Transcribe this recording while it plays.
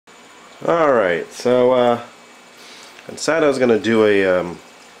Alright, so I decided I was going to do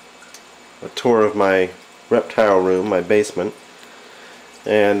a tour of my reptile room, my basement,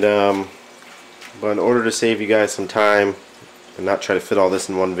 and but in order to save you guys some time and not try to fit all this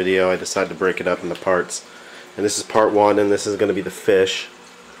in one video, I decided to break it up into parts. And this is part one, and this is going to be the fish.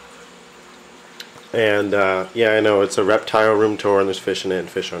 And yeah, I know it's a reptile room tour and there's fish in it and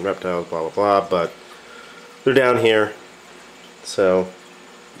fish on reptiles, blah blah blah, but they're down here, so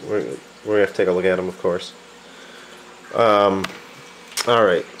we're going to have to take a look at them, of course.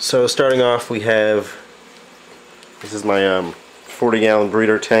 Alright, so starting off we have, this is my 40-gallon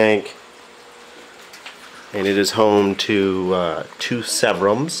breeder tank, and it is home to two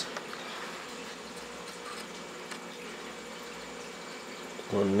sevrums.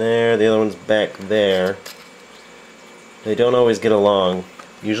 One there, the other one's back there. They don't always get along.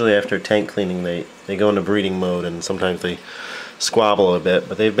 Usually after tank cleaning they go into breeding mode, and sometimes they squabble a bit,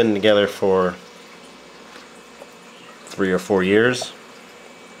 but they've been together for 3 or 4 years.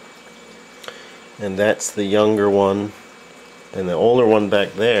 And that's the younger one, and the older one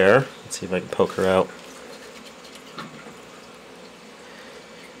back there, let's see if I can poke her out.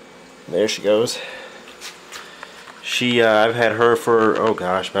 There she goes. I've had her for, oh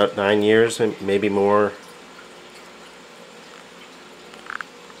gosh, about 9 years, maybe more.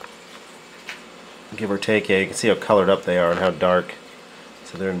 Give or take. Yeah, you can see how colored up they are and how dark.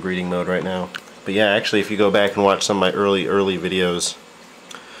 So they're in breeding mode right now. But yeah, actually, if you go back and watch some of my early videos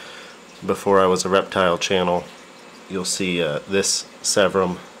before I was a reptile channel, you'll see this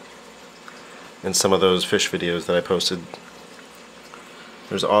sevrum and some of those fish videos that I posted.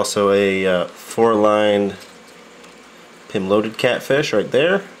 There's also a 4-lined pin-loaded catfish right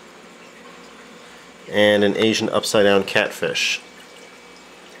there, and an Asian upside-down catfish.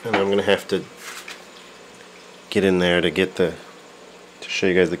 And I'm gonna have to get in there to show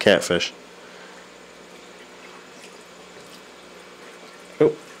you guys the catfish.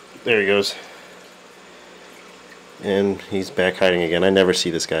 Oh, there he goes. And he's back hiding again. I never see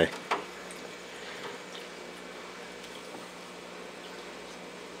this guy.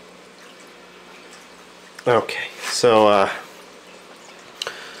 Okay, so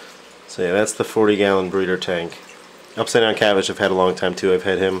yeah, that's the 40-gallon breeder tank. Upside down catfish I've had a long time too. I've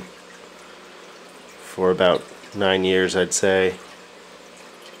had him for about 9 years, I'd say.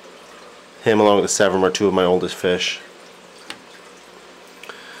 Him along with the sevrum are two of my oldest fish.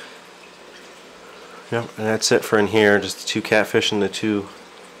 Yep, and that's it for in here. Just the 2 catfish and the 2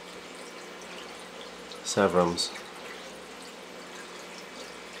 sevrums.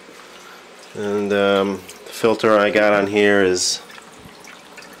 And the filter I got on here it's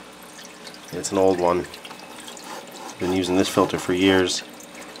an old one. I've been using this filter for years.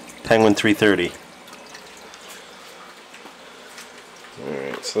 Penguin 330.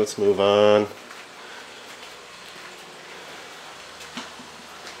 Alright, so let's move on.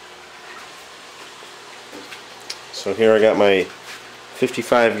 So here I got my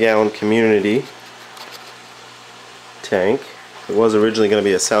 55-gallon community tank. It was originally going to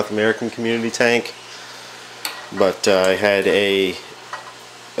be a South American community tank, but I had a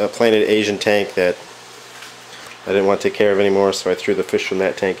planted Asian tank that I didn't want to take care of anymore, so I threw the fish from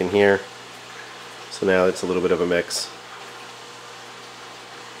that tank in here. So now it's a little bit of a mix.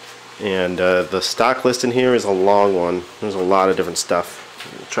 And the stock list in here is a long one. There's a lot of different stuff.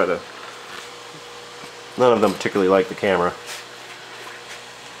 None of them particularly like the camera.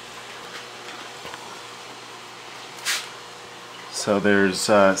 So there's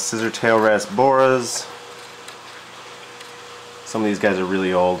scissor tail rasboras. Some of these guys are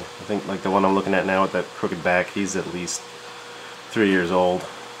really old. I think like the one I'm looking at now with that crooked back, he's at least 3 years old.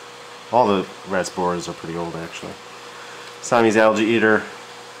 All the rasboras are pretty old actually. Siamese algae eater.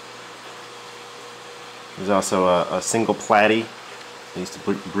 There's also a single platy. I used to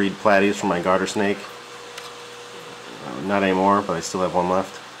breed platies for my garter snake. Not anymore, but I still have one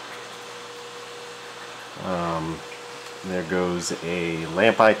left. There goes a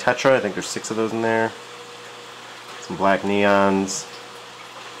lamp-eye tetra. I think there's 6 of those in there. Some black neons.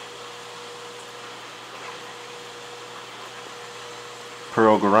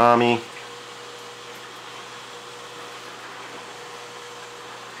 Pearl gourami.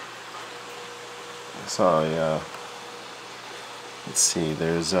 I saw a, let's see,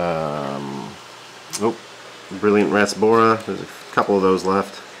 there's brilliant rasbora. There's a couple of those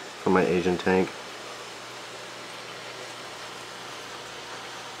left from my Asian tank.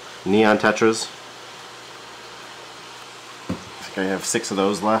 Neon tetras. I think I have 6 of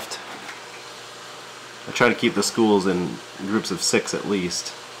those left. I try to keep the schools in groups of 6 at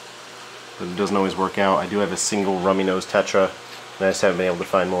least, but it doesn't always work out. I do have a single rummy nose tetra I just haven't been able to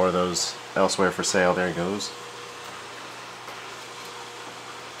find more of those elsewhere for sale. There he goes.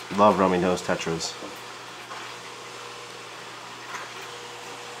 Love rummy-nosed tetras.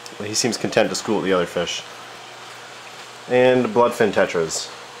 But he seems content to school at the other fish. And bloodfin tetras.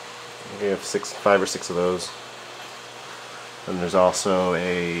 We have 5 or 6 of those. And there's also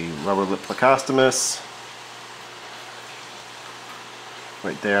a rubber lip plecostomus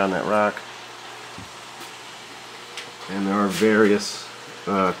right there on that rock. And there are various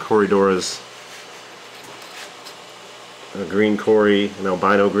corridoras. A green cory, an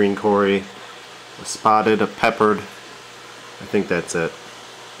albino green cory, a spotted, a peppered. I think that's it.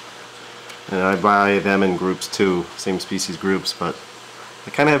 And I buy them in groups too, same species groups, but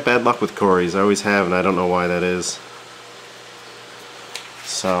I kind of have bad luck with cories. I always have, and I don't know why that is.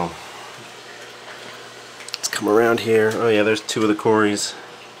 So let's come around here. Oh yeah, there's 2 of the cories.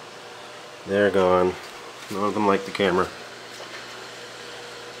 They're gone. None of them like the camera.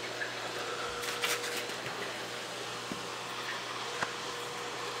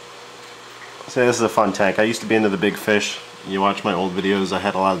 So this is a fun tank. I used to be into the big fish. You watch my old videos, I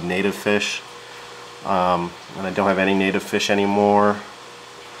had a lot of native fish. And I don't have any native fish anymore.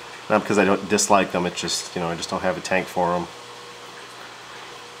 Not because I don't dislike them, it's just, I just don't have a tank for them.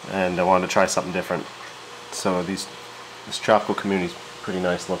 And I wanted to try something different. So this tropical community is pretty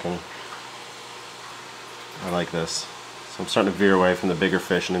nice looking. I like this. So I'm starting to veer away from the bigger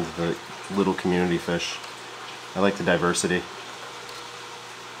fish and into the little community fish. I like the diversity.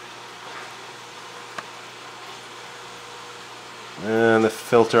 And the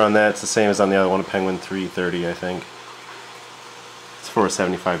filter on that's the same as on the other one, a Penguin 330, I think. It's for a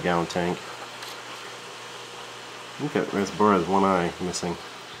 75-gallon tank. Look at this bird has one eye missing.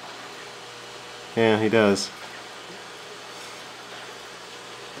 Yeah, he does.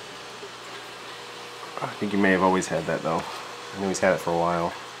 I think he may have always had that though. I know he's had it for a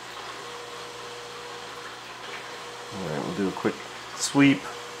while. Alright, we'll do a quick sweep.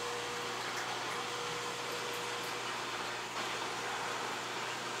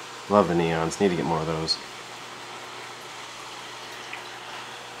 Love the neons. Need to get more of those.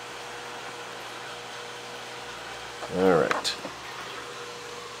 Alright.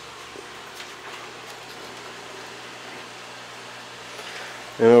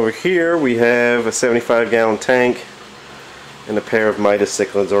 And over here we have a 75-gallon tank and a pair of Midas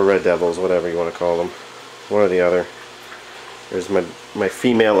cichlids or red devils, whatever you want to call them. One or the other. There's my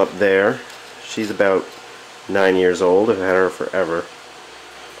female up there. She's about 9 years old. I've had her forever.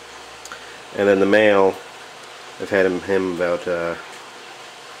 And then the male, I've had him about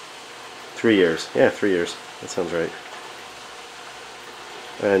 3 years. Yeah, 3 years. That sounds right.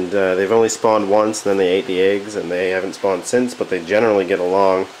 And they've only spawned once, then they ate the eggs, and they haven't spawned since, but they generally get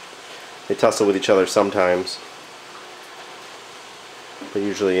along. They tussle with each other sometimes. But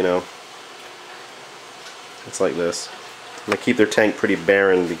usually, it's like this. And they keep their tank pretty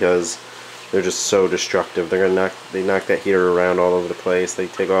barren because they're just so destructive. They knock that heater around all over the place. They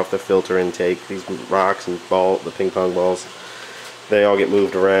take off the filter intake, these rocks and the ping pong balls. They all get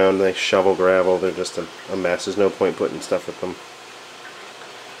moved around. They shovel gravel. They're just a mess. There's no point putting stuff with them.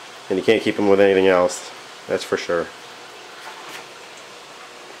 And you can't keep them with anything else. That's for sure.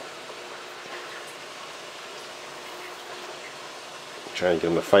 I'm trying to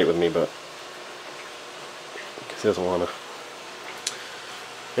get him to fight with me, but he doesn't want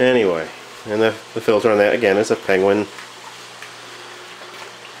to. Anyway. And the filter on that, again, is a Penguin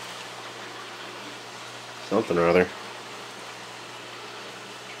something or other.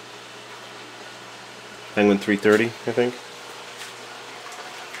 Penguin 330, I think.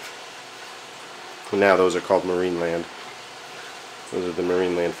 And now those are called Marine Land. Those are the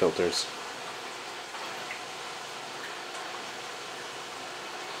Marine Land filters.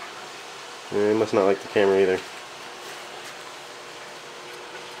 And he must not like the camera either.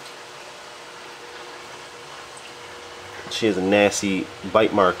 She has a nasty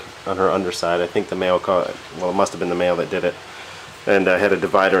bite mark on her underside. I think the male caught it. Well, it must have been the male that did it. And I had a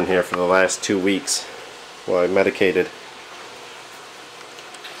divider in here for the last 2 weeks while I medicated.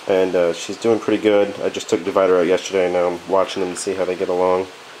 And she's doing pretty good. I just took divider out yesterday, and now I'm watching them to see how they get along.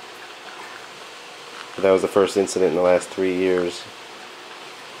 But that was the first incident in the last 3 years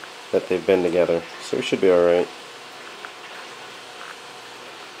that they've been together. So we should be alright.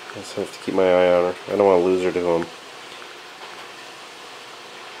 I just have to keep my eye on her. I don't want to lose her to him.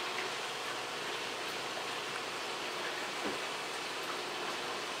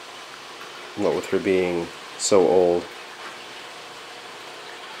 What with her being so old.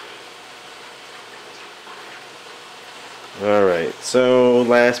 Alright, so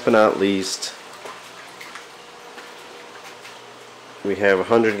last but not least, we have a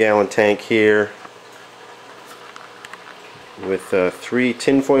 100-gallon tank here with 3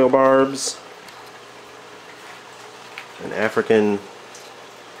 tinfoil barbs, an African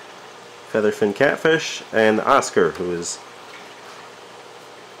featherfin catfish, and Oscar, who is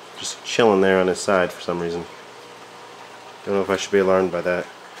just chilling there on his side for some reason. Don't know if I should be alarmed by that.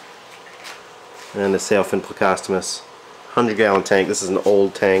 And the sailfin plecostomus. 100-gallon tank. This is an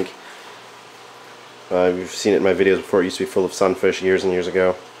old tank. You've seen it in my videos before. It used to be full of sunfish years and years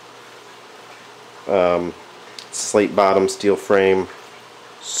ago. Slate bottom, steel frame,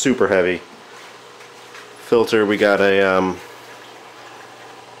 super heavy. Filter, we got a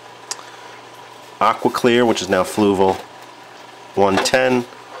Aqua Clear, which is now Fluval 110,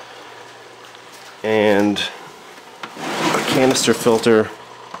 and a canister filter,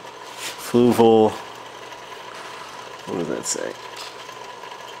 Fluval, what does that say?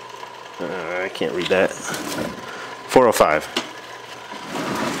 I can't read that. 405.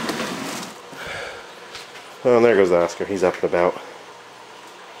 Oh, and there goes Oscar. He's up and about.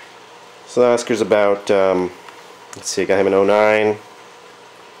 So Oscar's about, let's see, I got him in 09.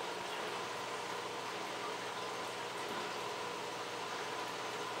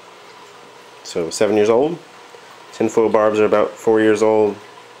 So 7 years old. Tinfoil barbs are about 4 years old.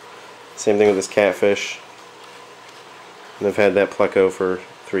 Same thing with this catfish. And I've had that pleco for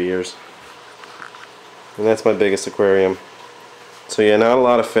 3 years. And that's my biggest aquarium. So yeah, not a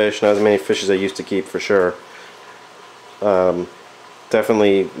lot of fish, not as many fish as I used to keep for sure.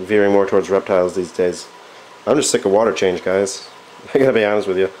 Definitely veering more towards reptiles these days. I'm just sick of water change, guys. I gotta be honest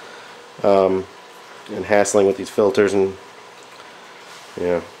with you. And hassling with these filters, and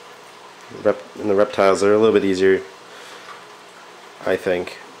yeah, and the reptiles are a little bit easier, I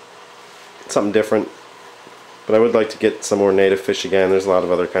think. Something different. But I would like to get some more native fish again. There's a lot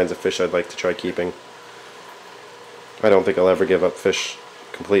of other kinds of fish I'd like to try keeping. I don't think I'll ever give up fish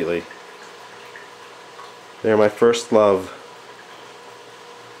completely. They're my first love.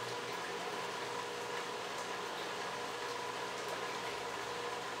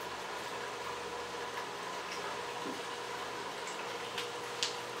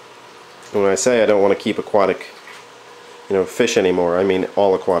 And when I say I don't want to keep aquatic, fish anymore, I mean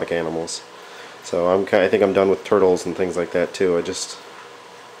all aquatic animals. So I think I'm done with turtles and things like that too. It's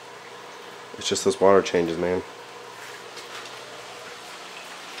just those water changes, man.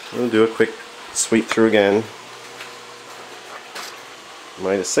 We'll do a quick sweep through again.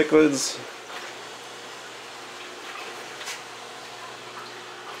 Midas cichlids,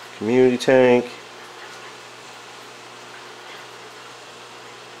 community tank,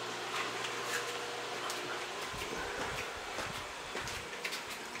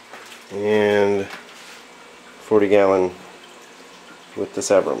 and 40-gallon with the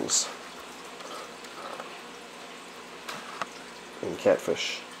Severums and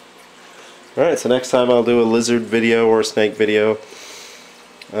catfish. Alright, so next time I'll do a lizard video or a snake video.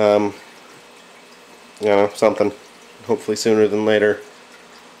 Something. Hopefully sooner than later.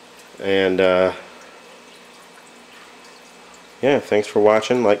 And yeah, thanks for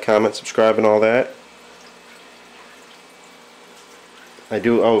watching. Like, comment, subscribe, and all that.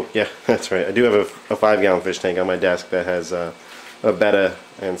 Oh yeah, that's right. I do have a 5-gallon fish tank on my desk that has a betta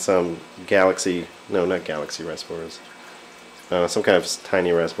and some galaxy, no, not galaxy reservoirs. Some kind of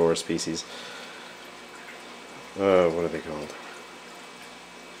tiny reservoir species. What are they called?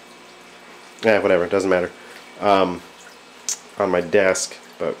 Whatever, doesn't matter. On my desk,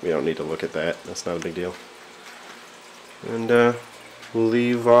 but we don't need to look at that. That's not a big deal. And we'll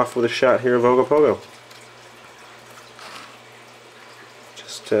leave off with a shot here of Ogopogo.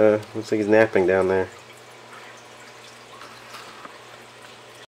 Just looks like he's napping down there.